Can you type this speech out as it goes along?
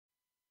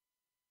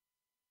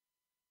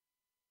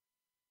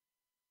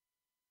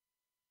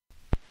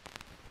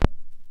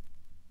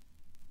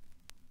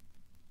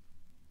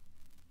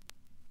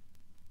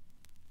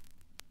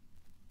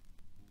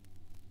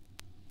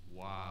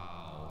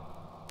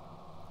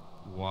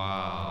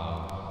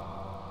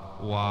Wow.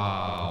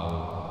 Wow.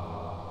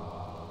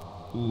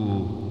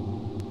 Ooh.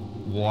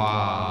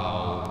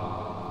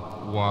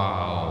 Wow.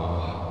 Wow.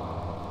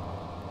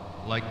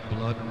 Like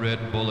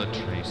blood-red bullet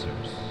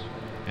tracers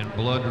and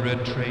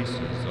blood-red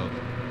traces of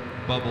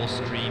bubble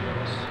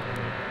streamers.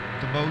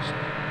 The most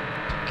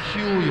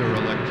peculiar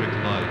electric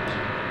light.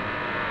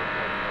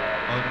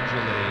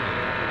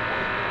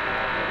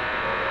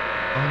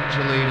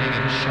 Undulating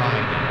and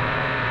shining.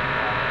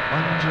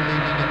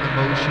 Undulating in the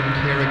motion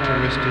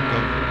characteristic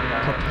of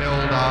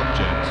propelled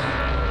objects.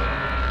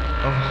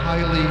 Of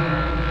highly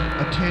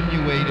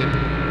attenuated,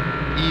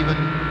 even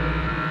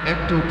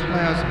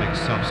ectoplasmic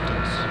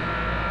substance,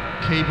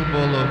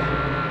 capable of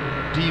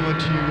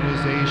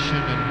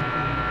dematerialization and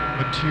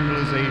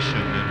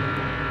materialization, and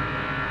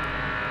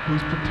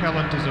whose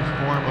propellant is a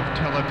form of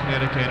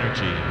telekinetic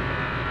energy.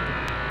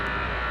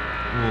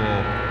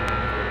 Whoa.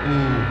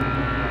 Ooh.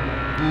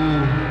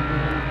 Ooh.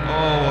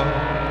 Oh,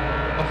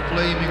 a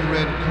flaming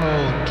red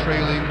cone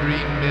trailing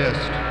green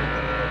mist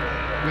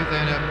with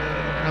an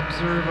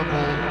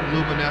observable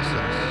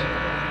luminescence,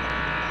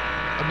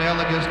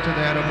 analogous to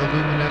that of the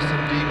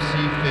luminescent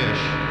deep-sea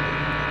fish.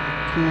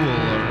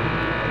 Cool,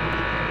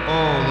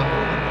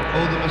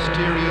 or the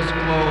mysterious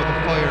glow of the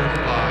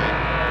firefly.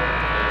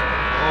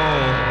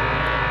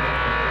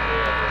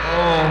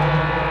 A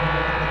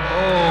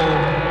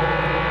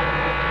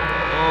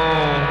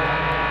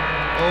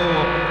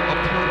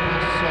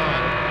purple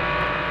sun,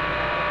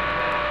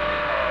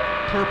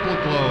 purple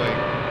glowing,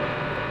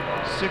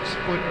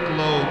 6-foot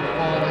globe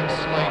falling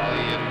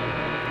slightly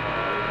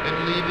and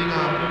leaving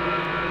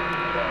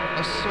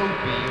a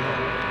soapy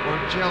or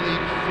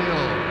jellied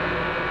film,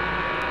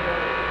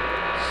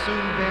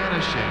 soon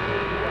vanishing,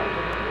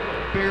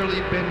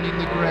 barely bending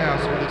the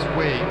grass with its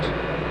weight.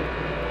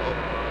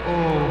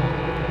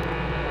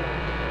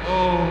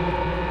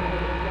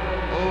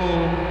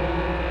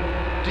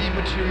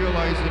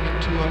 Dematerializing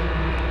into a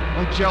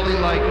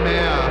jelly-like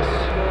mass.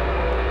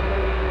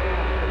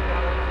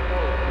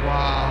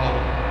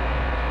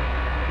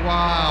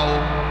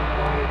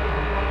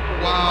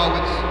 Wow,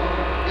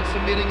 it's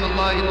emitting a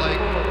light like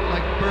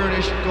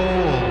burnished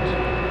gold.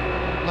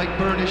 Like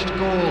burnished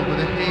gold with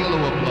a halo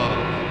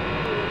above.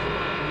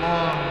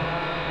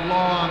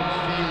 Long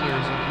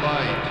feelers of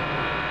light.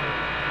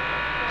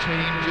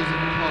 Changes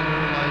in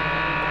color like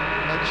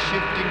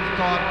shifting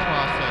thought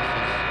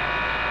processes.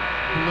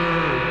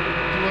 Blur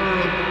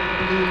of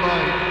blue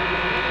light,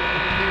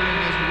 appearing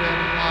as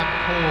red-hot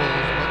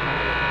coals, but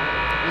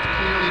with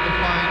clearly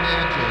defined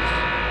edges.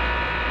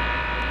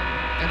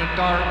 And a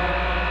dark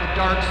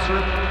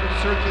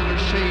circular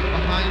shape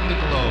behind the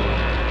globe,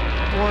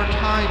 4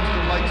 times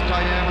the light's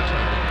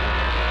diameter.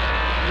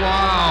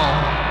 Wow,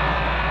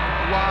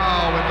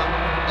 and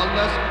a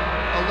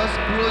less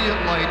brilliant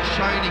light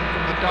shining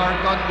from a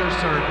dark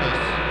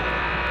undersurface.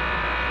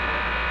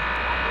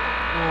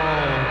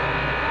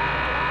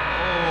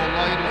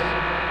 Light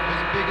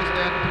as big as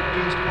that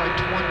produced by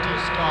 20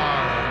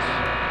 stars.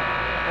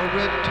 A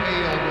red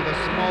tail with a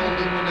small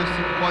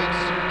luminescent white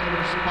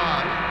circular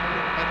spot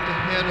at the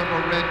head of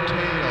a red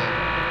tail,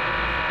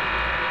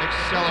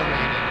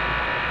 accelerating.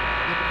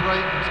 It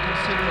brightens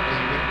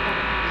considerably with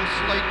a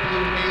slight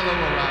blue halo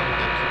around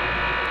it.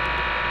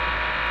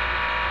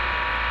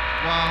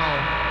 Wow,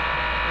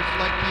 it's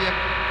like the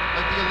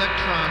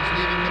electrons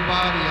leaving the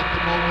body at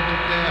the moment of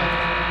death.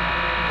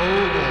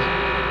 Oval,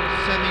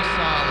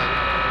 semi-solid,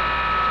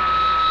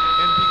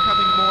 and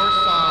becoming more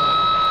solid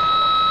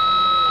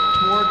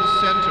toward the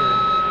center,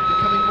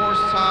 becoming more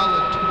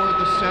solid toward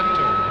the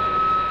center.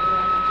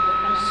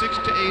 6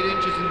 to 8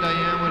 inches in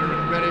diameter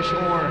and reddish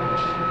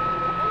orange.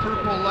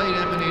 Purple light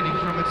emanating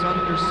from its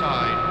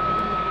underside.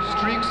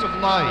 Streaks of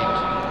light.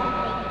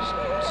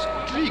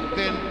 Streak,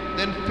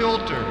 then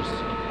filters.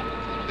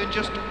 Then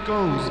just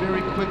goes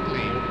very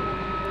quickly.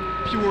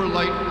 Pure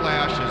light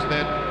flashes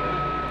that,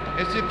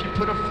 as if you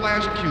put a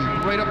flash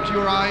cube right up to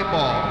your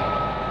eyeball.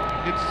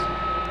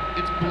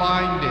 It's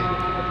blinding.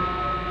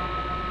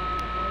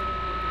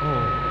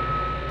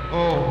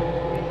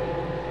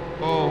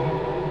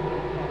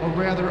 A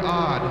rather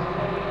odd,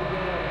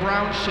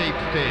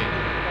 brown-shaped thing,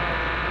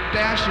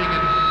 dashing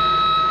in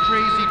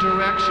crazy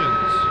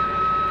directions.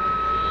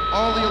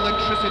 All the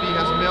electricity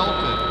has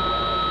melted,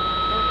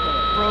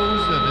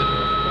 frozen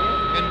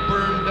and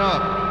burned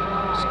up.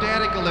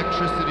 Static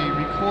electricity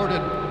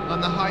recorded on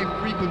the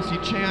high-frequency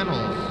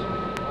channels.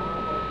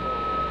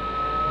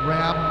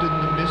 Wrapped in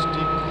the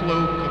misty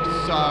cloak of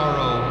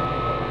sorrow.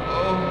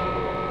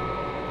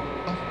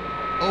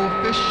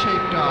 A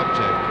fish-shaped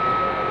object,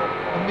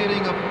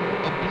 emitting a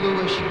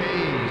bluish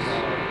haze,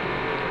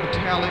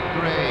 metallic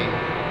gray,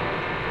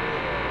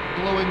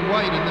 glowing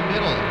white in the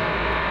middle,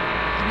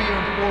 3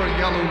 or 4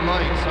 yellow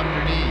lights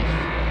underneath,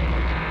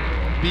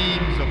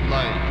 beams of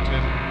light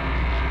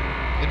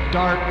and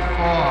dark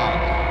fog,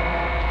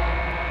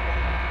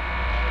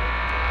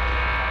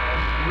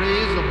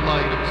 rays of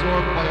light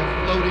absorbed by a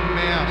floating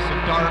mass of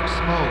dark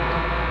smoke,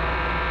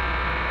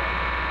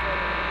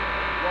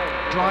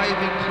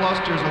 driving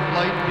clusters of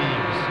light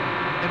beams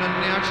and a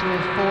natural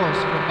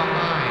force from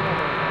behind.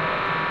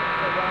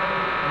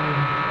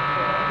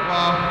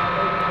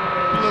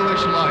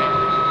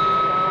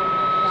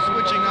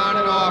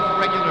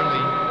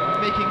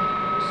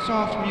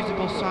 soft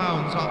musical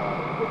sounds,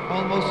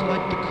 almost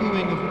like the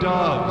cooing of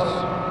doves.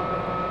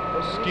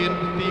 Skin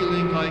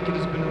feeling like it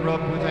has been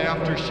rubbed with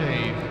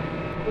aftershave.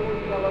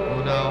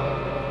 Oh,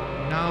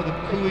 now the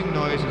cooing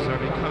noises are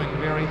becoming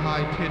very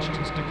high-pitched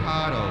and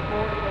staccato.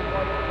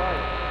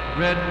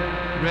 Red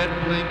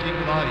blinking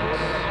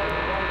lights.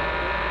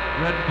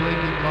 Red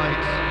blinking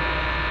lights.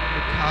 The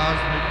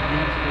cosmic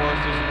root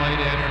force's light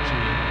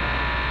energy.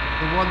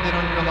 The one that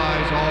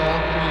underlies all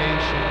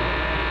creation,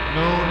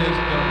 known as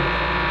the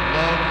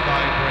love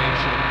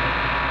vibration.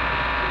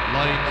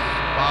 Lights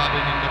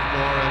bobbing in the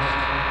forest.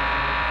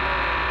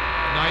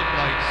 Night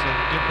lights of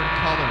different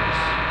colors.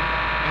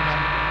 And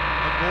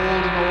a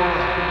golden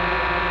aura. A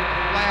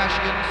flash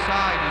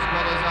inside as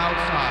well as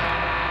outside.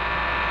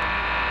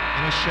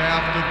 And a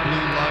shaft of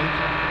blue light,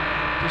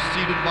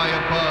 preceded by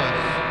a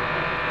buzz.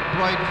 A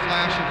bright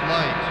flash of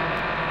light,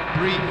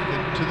 brief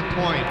and to the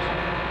point.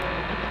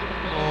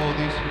 Oh,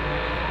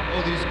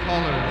 these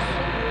colors,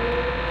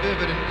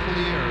 vivid and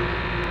clear.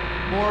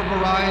 More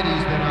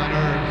varieties than on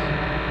Earth.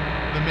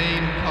 The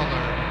main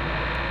color,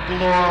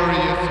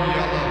 glorious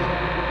yellow,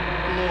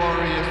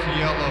 glorious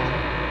yellow.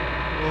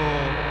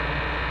 Oh,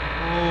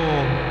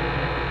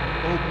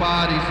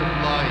 bodies of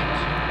light,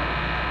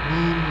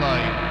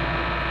 moonlight,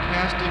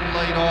 casting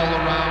light all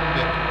around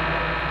it.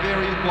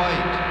 Very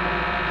white,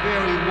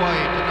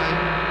 and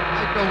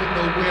I don't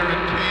know where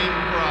it came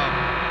from.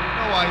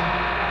 No,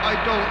 I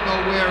don't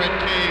know where it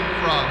came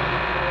from.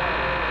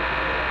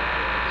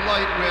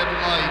 Light red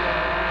light,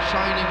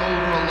 shining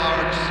over a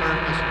large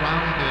surface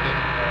rounded and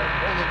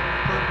full of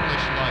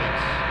purplish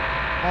lights,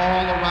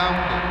 all around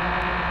it.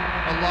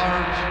 A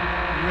large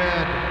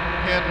red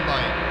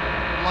headlight,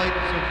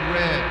 lights of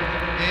red,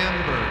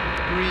 amber,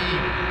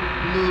 green,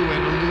 blue,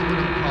 and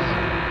aluminum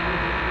color.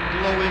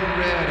 Glowing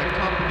red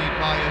accompanied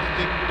by a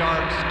thick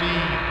dark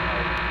steam.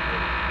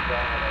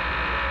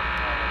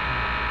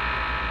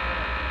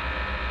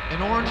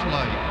 An orange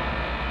light,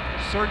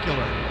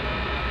 circular.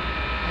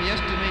 I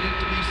estimate it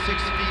to be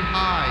 6 feet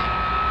high,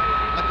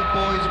 like a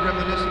boy's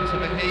reminiscence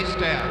of a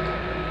haystack.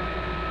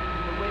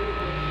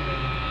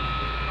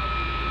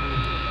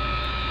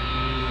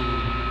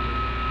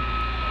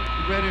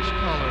 Reddish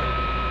color,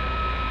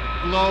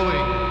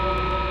 glowing,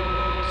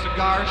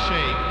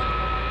 cigar-shaped,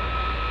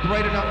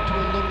 bright enough to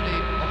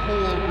illuminate a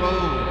whole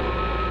road.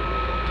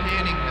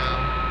 Panning now.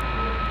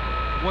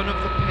 One of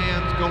the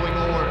pans going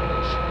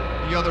orange,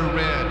 the other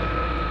red,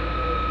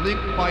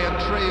 linked by a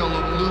trail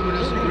of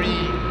luminous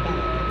green,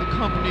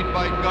 accompanied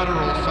by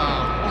guttural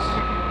sounds.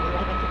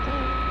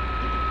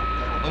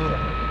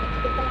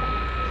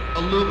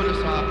 A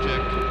luminous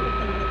object,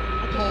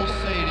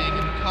 pulsating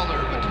in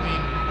color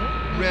between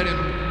red and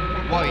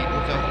white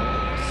with a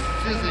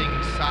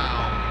sizzing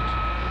sound.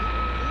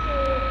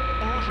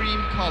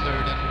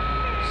 Cream-colored and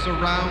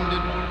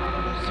surrounded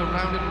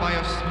by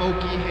a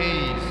smoky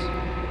haze.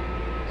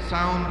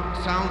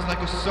 Sounds like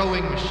a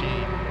sewing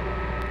machine.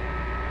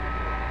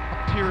 A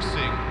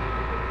piercing,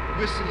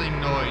 whistling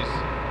noise,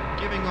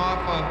 giving off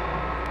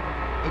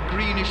a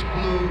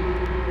greenish-blue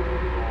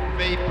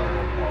vapor.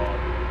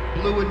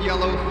 Blue and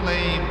yellow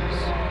flames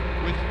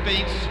with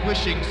faint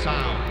swishing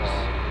sounds.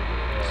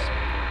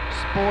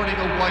 Sporting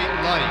a white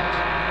light.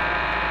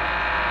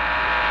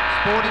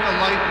 Sporting a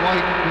light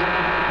white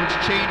which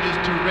changes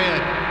to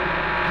red,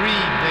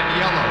 green, then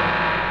yellow.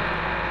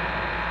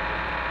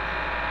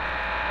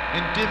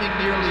 And dimming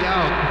nearly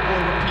out before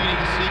repeating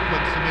a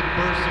sequence amid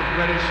bursts of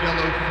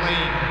reddish-yellow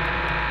flame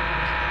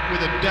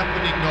with a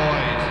deafening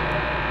noise.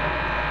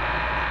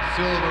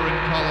 Silver in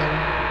color,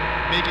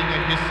 making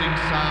a hissing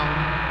sound,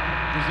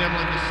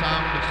 resembling the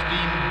sound of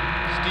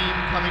steam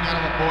coming out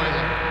of a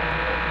boiler.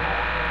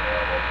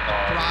 A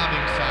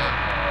throbbing sound,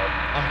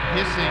 a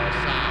hissing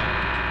sound,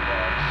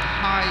 a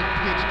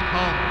high-pitched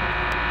hum,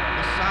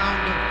 the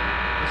sound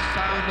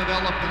of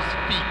elephants'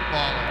 feet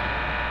falling,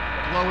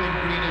 glowing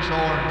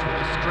greenish-orange with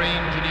a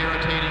strange and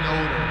irritating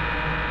odor,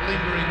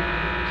 lingering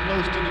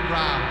close to the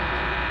ground,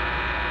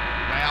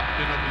 wrapped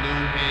in a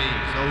blue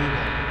haze,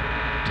 oval,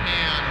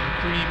 tan or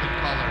cream in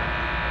color.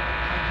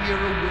 I hear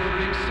a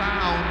whirring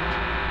sound,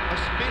 a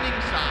spinning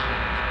sound,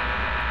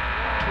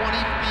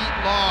 20 feet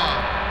long,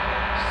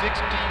 16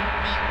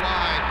 feet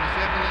wide,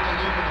 resembling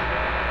aluminum,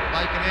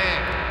 like an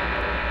egg.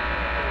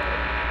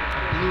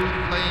 A blue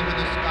flame in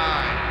the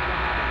sky,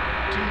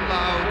 two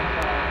loud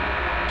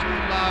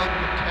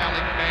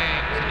metallic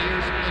bangs, an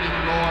ear-splitting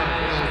roar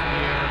fills the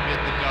air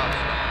amid the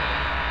dust.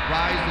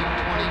 Rising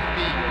 20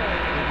 feet,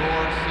 the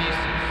roar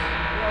ceases.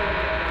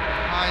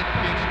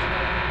 High-pitched,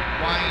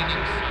 whining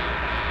sound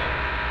now.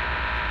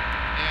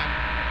 And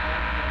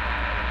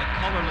a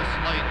colorless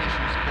light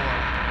issues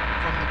forth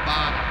from the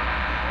bottom.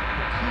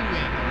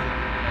 Cooing or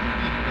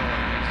hooting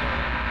noise or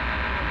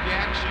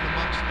reaction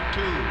amongst the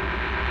two.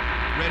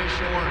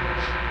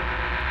 Reddish-orange.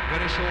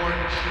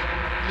 Reddish-orange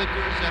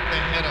flickers at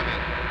the head of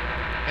it.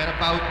 At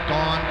about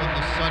dawn when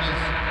the sun is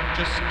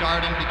just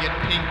starting to get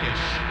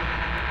pinkish.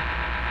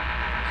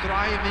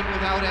 Thriving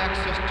without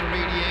access to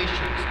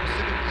radiation,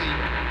 specifically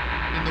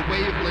in the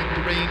wavelength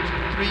range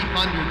of 300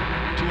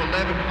 to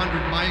 1100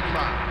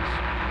 microns,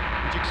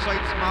 which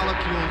excites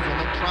molecules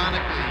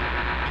electronically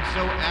and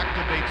so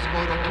activates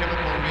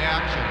photochemical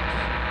reactions.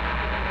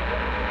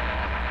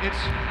 It's,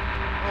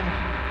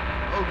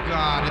 oh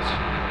God, it's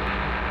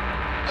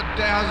a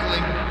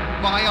dazzling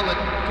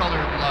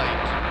violet-colored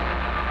light.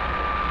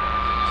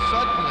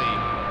 Suddenly,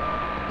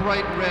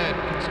 bright red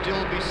can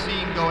still be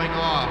seen going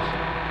off,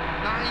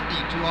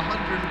 90 to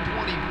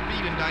 120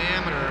 feet in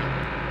diameter,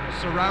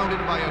 surrounded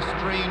by a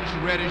strange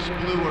reddish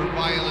blue or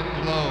violet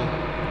glow,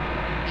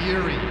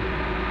 eerie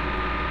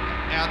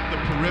at the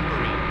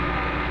periphery.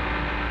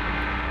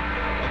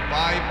 A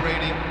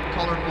vibrating,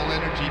 colorful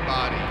energy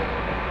body,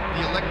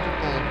 the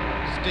electrical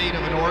state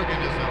of an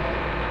organism,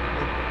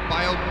 or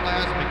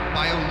bioplasmic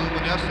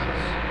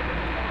bioluminescence.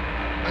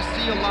 I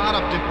see a lot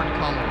of different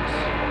colors.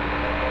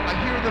 I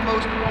hear the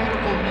most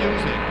beautiful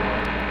music.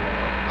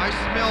 I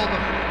smell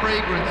the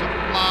fragrance of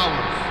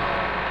flowers.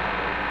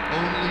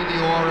 Only the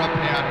aura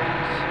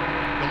patterns,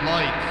 the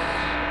lights,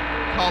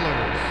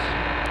 colors,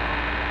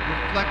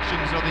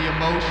 reflections of the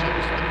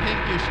emotions, the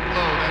pinkish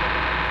glow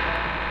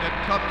that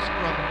comes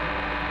from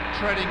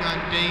treading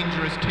on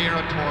dangerous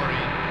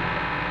territory.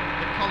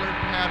 The colored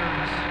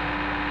patterns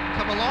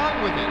come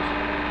along with it.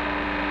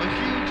 A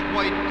huge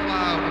white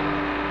cloud,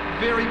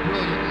 very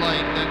brilliant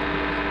light that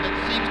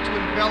seems to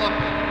envelop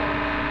it,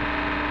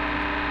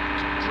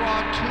 to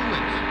draw to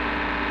it,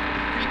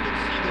 the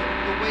frequency,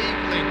 the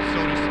wavelength,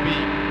 so to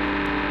speak,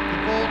 the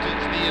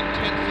voltage, the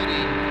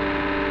intensity,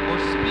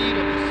 or speed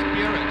of the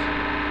spirit,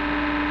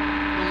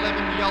 the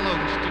lemon yellow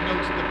which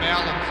denotes the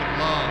balance of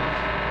love,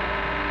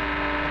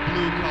 a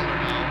blue color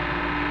now,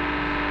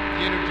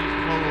 the energy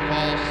flow of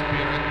all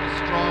spirit, the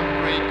strong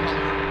gray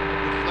color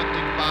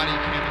reflecting body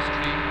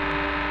chemistry,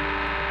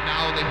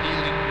 now the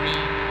healing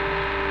green,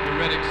 the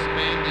red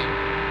expanding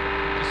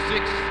to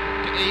 6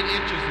 to 8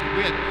 inches in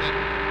width.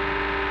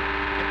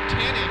 At 10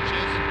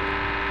 inches,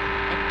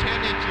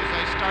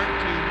 I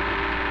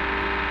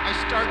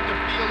start to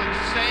feel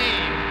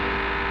insane,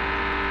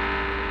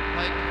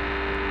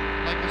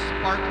 like a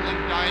sparkling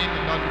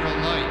diamond under a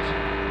light,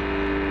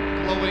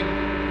 glowing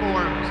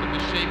forms in the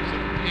shapes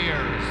of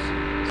pears,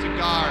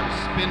 cigars,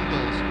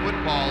 spindles,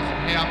 footballs,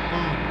 and half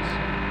moons,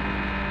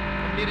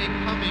 emitting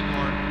humming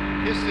or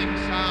hissing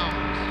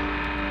sounds,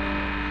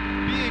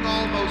 being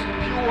almost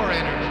pure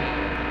energy,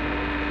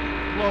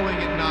 glowing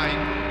at night,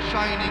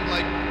 shining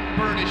like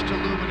burnished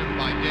aluminum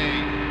by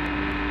day.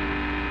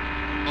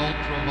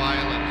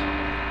 Ultraviolet.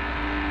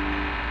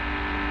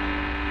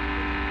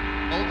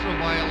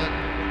 Ultraviolet,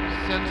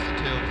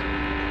 sensitive,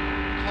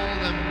 call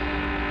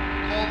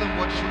them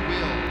what you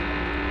will.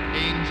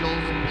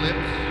 Angels,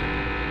 blips,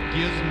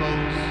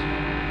 gizmos,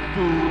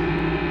 food,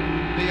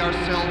 they are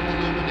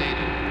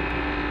self-illuminated,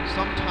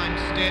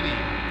 sometimes steady,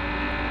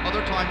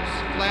 other times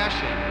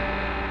flashing,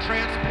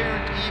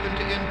 transparent even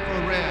to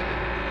infrared,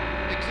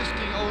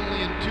 existing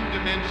only in 2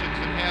 dimensions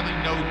and having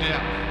no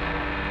depth.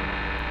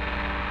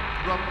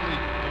 Roughly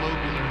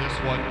globular, this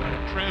one,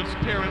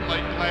 transparent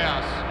like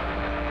glass,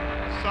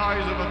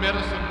 size of a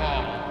medicine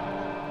ball.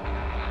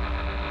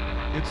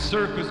 Its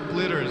surface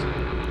glitters,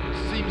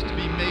 seems to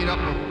be made up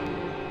of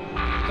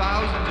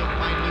thousands of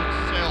minute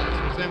cells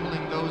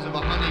resembling those of a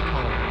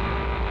honeycomb,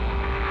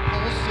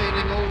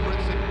 pulsating over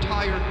its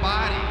entire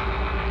body.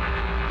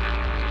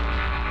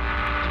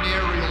 An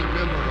aerial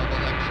river of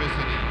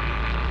electricity,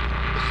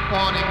 the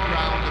spawning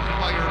ground of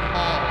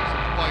firefalls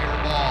and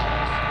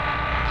fireballs,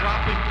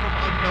 dropping from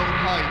unknown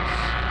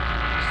heights,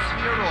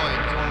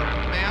 spheroids or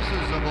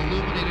masses of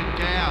illuminated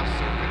gas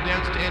or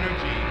condensed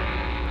energy,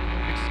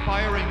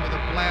 expiring with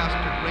a blast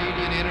of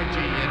radiant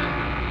energy and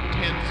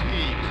intense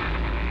heat.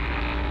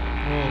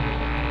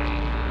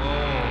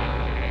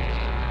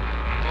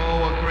 Oh,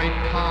 a great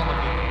column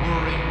of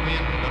whirring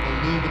wind of a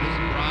luminous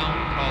brown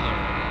color.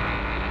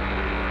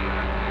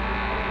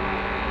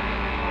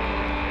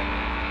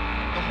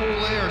 The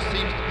whole air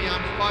seems to be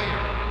on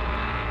fire.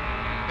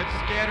 At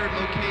scattered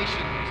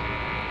locations,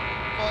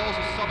 falls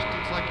a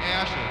substance like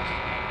ashes,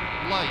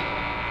 light,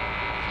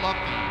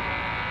 fluffy,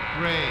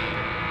 gray.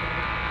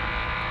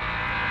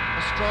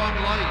 A strong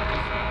light,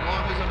 as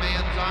long as a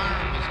man's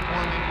arm, is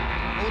forming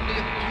only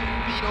a few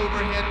feet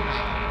overhead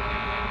now,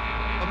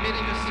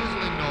 emitting a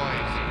sizzling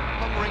noise,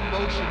 hovering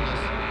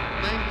motionless,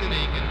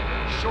 lengthening and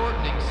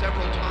shortening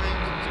several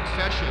times in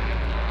succession,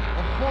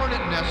 a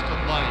hornet nest of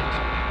light.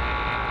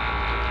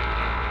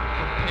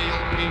 From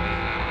pale pink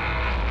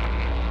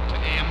to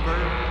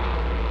amber,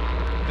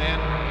 then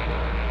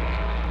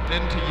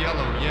to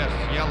yellow, yes,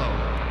 yellow.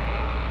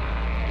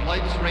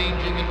 Lights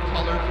ranging in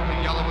color from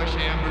the yellowish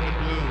amber to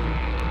blue,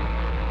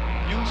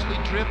 usually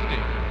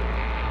drifting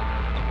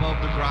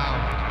above the ground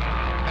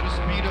at a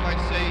speed of,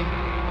 I'd say,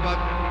 about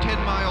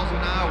 10 miles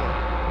an hour.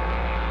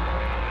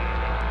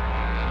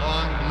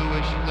 Long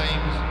bluish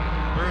flames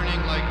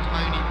burning like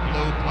tiny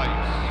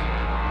blowpipes.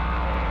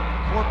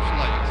 Corpse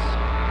lights,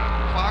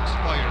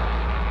 foxfire,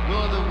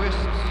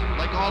 will-o'-the-wisps,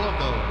 like all of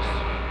those.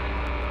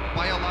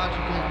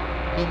 Biological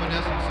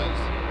luminescences,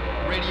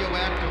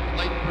 radioactive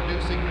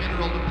light-producing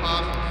mineral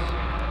deposits,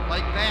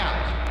 like that.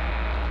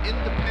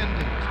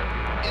 Independent,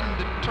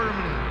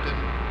 indeterminate,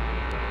 and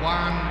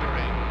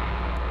wandering.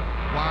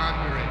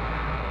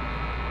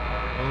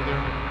 Oh,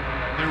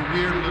 they're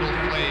weird little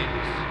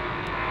flames.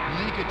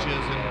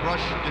 Leakages and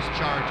brush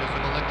discharges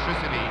of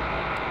electricity.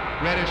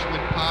 Reddish when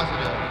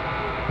positive,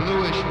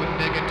 bluish when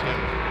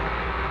negative.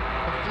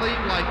 A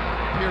flame-like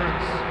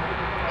appearance,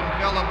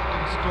 enveloped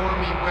in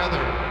stormy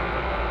weather,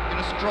 in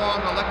a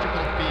strong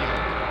electrical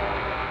field.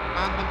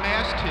 On the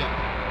mast tip,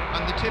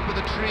 on the tip of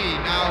the tree,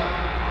 now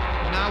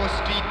a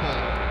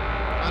steeple,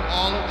 on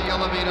all of the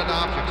elevated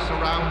objects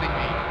surrounding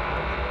me.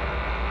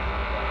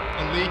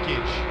 A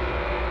leakage,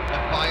 a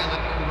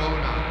violent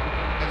corona,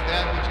 as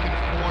that which can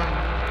form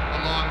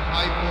along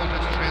high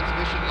voltage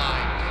transmission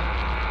lines.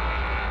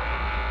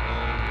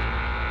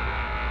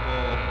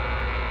 Oh,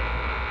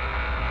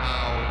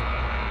 now,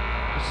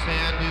 the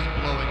sand is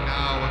blowing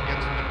now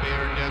against the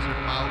bare desert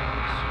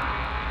mountains.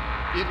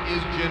 It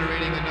is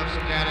generating enough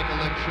static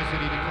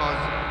electricity to cause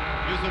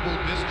visible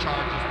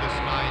discharges this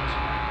night.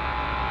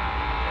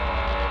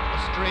 A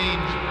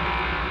strange,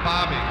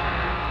 bobbing,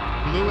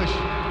 bluish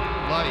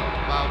light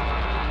about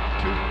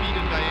 2 feet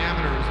in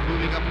diameter is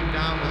moving up and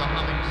down with a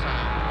humming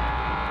sound.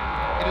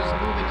 It is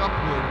moving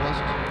upward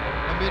whilst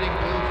emitting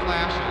blue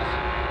flashes.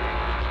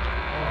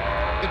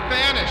 It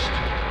vanished!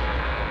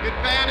 It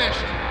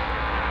vanished! A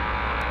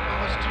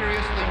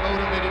mysteriously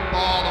motivated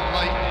ball of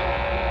lightning.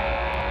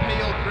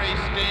 Pale gray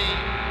stain,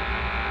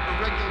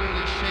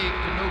 irregularly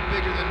shaped and no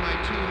bigger than my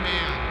 2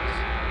 hands. A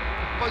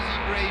fuzzy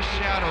gray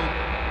shadow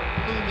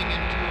blooming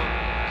into a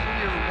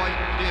clear white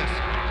disk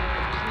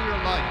of clear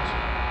light,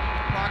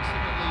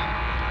 approximately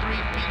 3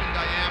 feet in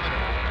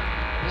diameter,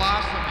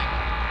 blossoming.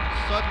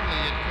 Suddenly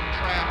it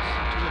contracts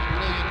into a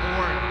brilliant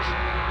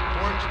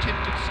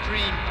orange-tinted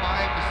stream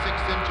 5 to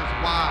 6 inches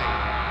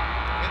wide,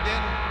 and then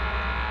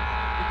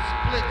it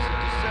splits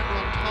into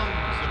several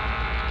tongues of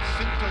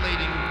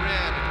scintillating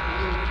red and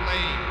blue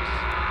flames.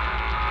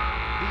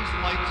 These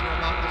lights are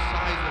about the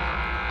size of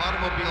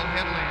automobile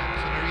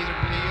headlamps and are either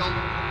pale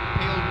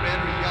red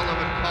or yellow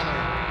in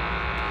color,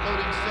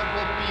 floating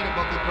several feet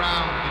above the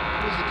ground,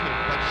 inquisitive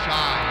but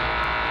shy.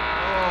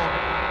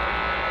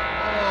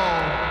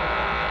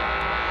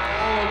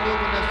 Oh,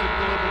 luminescent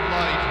globe of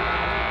light,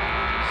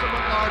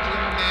 somewhat larger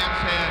than a man's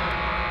head.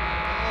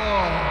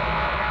 Oh,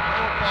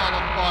 ball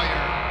of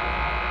fire,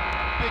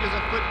 big as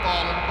a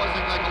football and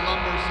buzzing like a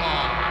lumber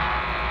saw.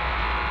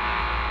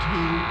 2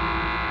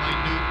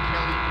 minute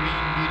Kelley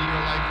green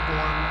meteor-like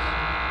forms,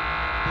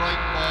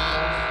 bright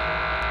balls,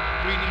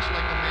 greenish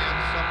like a man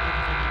suffering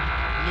from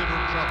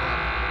liver trouble,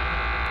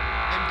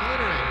 and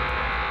glittering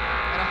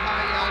at a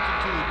high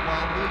altitude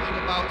while moving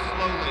about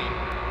slowly.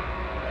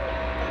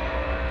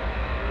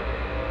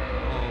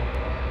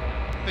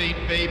 Faint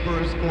vapor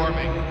is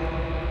forming.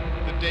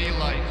 The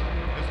daylight,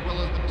 as well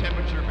as the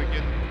temperature,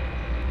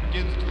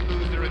 begins to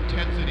lose their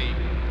intensity,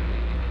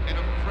 and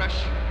a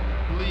fresh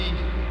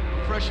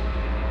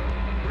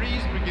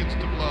breeze begins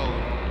to blow.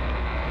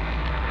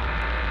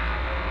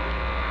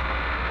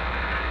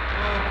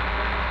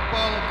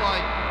 Ball of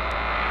light,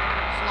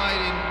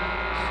 sliding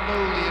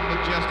slowly and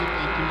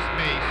majestically through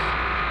space,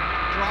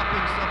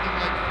 dropping something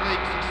like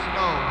flakes of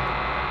snow,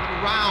 but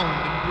round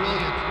and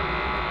brilliant.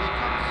 They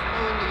come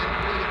slowly in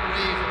brilliant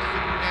rays of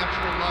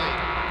supernatural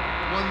light,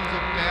 ones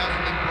of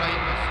dazzling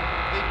brightness.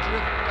 They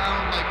drift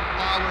down like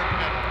flower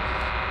petals.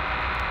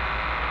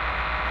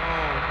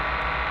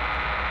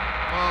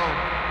 Oh,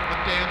 a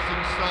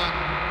dancing sun,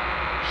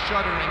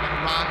 shuddering and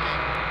rocking,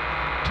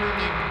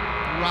 turning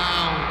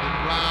round and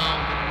round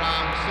and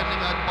round,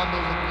 sending out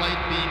bundles of light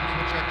beams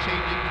which are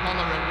changing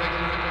color at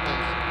regular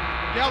intervals.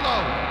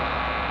 Yellow,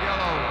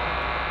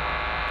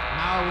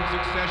 now in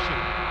succession,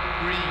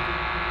 green,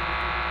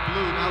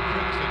 blue, now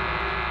crimson,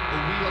 a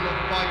wheel of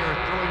fire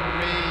throwing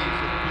rays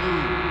of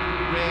blue,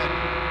 red,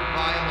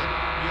 violet,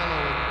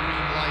 yellow, and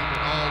green light in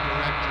all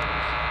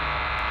directions.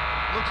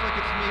 Looks like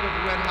it's made of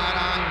red-hot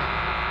iron,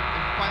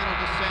 in final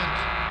descent,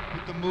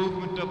 with the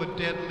movement of a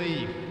dead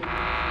leaf.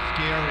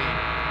 Scary.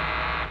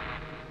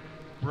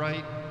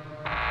 Bright,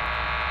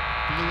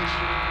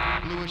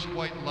 bluish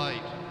white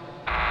light.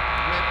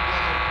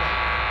 Red-yellow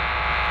white,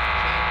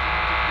 changing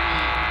to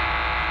green.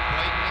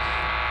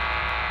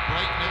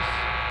 Brightness,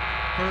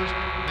 first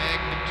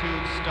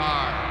magnitude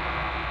star,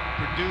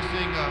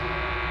 producing a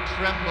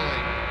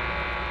trembling,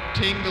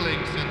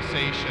 tingling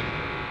sensation.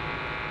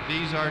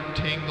 These are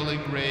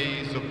tingling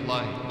rays of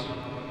light,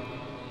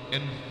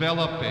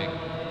 enveloping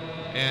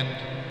and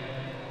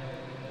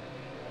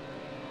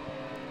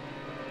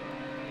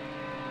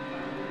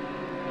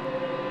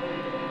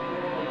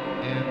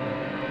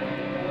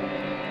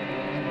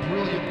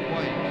brilliant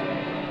white.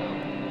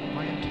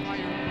 My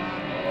entire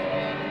body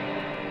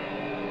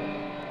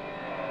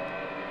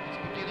is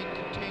beginning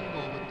to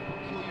tingle with the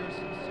peculiar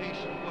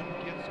sensation one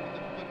gets when the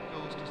foot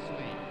goes to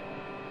sleep.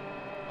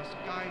 A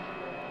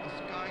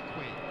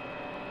skyquake.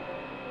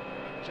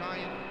 A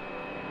giant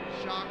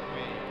shock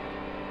wave.